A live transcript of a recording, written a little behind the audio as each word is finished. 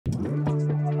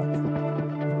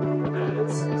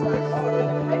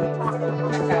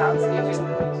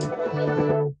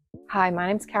Hi, my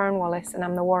name's Karen Wallace and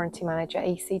I'm the Warranty Manager at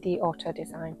E.C.D Automotive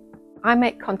Design. I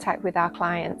make contact with our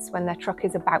clients when their truck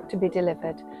is about to be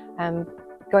delivered.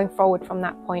 Going forward from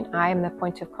that point, I am the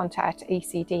point of contact at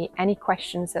E.C.D. Any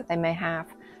questions that they may have,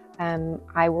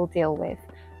 I will deal with.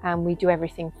 We do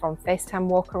everything from FaceTime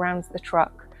walk-arounds the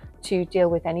truck to deal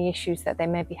with any issues that they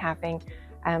may be having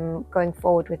going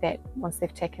forward with it once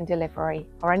they've taken delivery,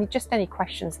 or just any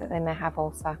questions that they may have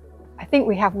also. I think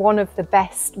we have one of the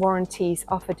best warranties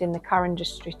offered in the car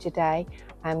industry today.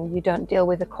 You don't deal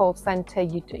with a call centre,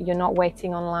 you're not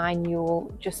waiting online,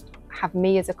 you'll just have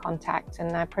me as a contact,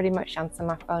 and I pretty much answer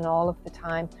my phone all of the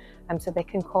time, so they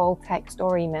can call, text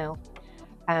or email.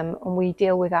 And we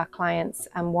deal with our clients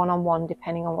one-on-one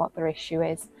depending on what their issue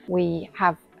is. We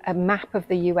have a map of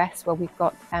the US where we've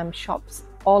got shops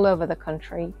all over the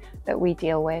country that we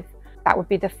deal with. That would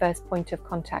be the first point of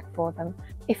contact for them.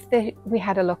 If we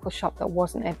had a local shop that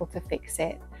wasn't able to fix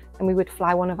it, then we would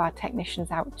fly one of our technicians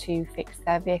out to fix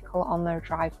their vehicle on their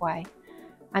driveway.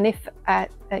 And if at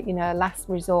last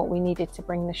resort we needed to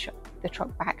bring the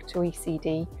truck back to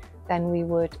ECD, then we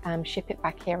would ship it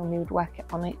back here and we would work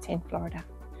on it in Florida.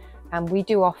 And we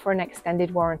do offer an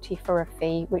extended warranty for a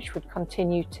fee, which would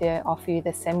continue to offer you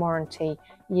the same warranty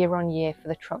year on year for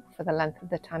the truck for the length of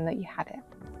the time that you had it.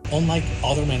 Unlike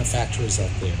other manufacturers out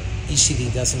there,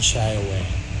 ECD doesn't shy away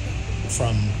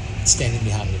from standing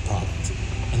behind the product.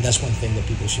 And that's one thing that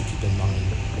people should keep in mind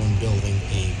when building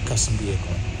a custom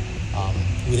vehicle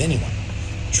with anyone.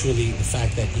 Truly, the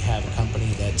fact that you have a company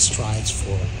that strives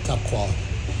for top quality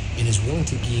and is willing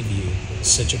to give you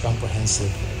such a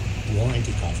comprehensive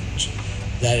warranty coverage,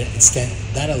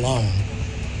 that alone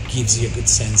gives you a good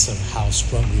sense of how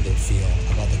strongly they feel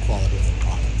about the quality of the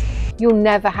product. You'll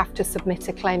never have to submit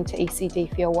a claim to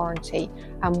ECD for your warranty.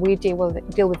 We deal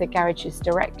with the garages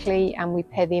directly, and we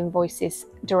pay the invoices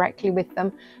directly with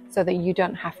them so that you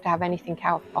don't have to have anything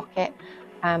out of pocket.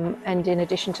 And in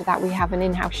addition to that, we have an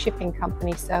in-house shipping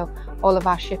company, so all of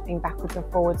our shipping backwards and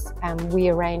forwards we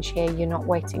arrange here. You're not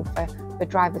waiting for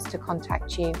drivers to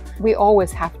contact you. We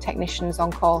always have technicians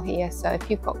on call here, so if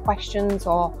you've got questions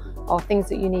or things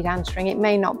that you need answering, it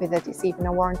may not be that it's even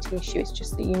a warranty issue, it's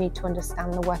just that you need to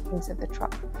understand the workings of the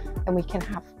truck, then we can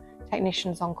have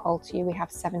technicians on call to you. We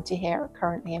have 70 here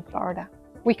currently in Florida.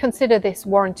 We consider this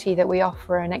warranty that we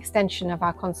offer an extension of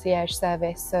our concierge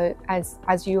service. So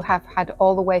as you have had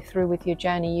all the way through with your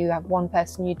journey, you have one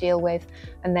person you deal with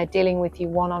and they're dealing with you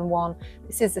one-on-one.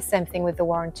 This is the same thing with the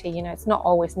warranty. It's not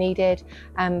always needed,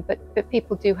 but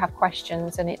people do have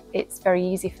questions, and it's very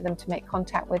easy for them to make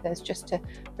contact with us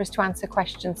for us to answer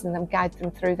questions and then guide them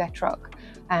through their truck.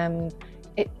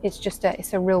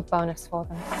 It's a real bonus for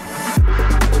them.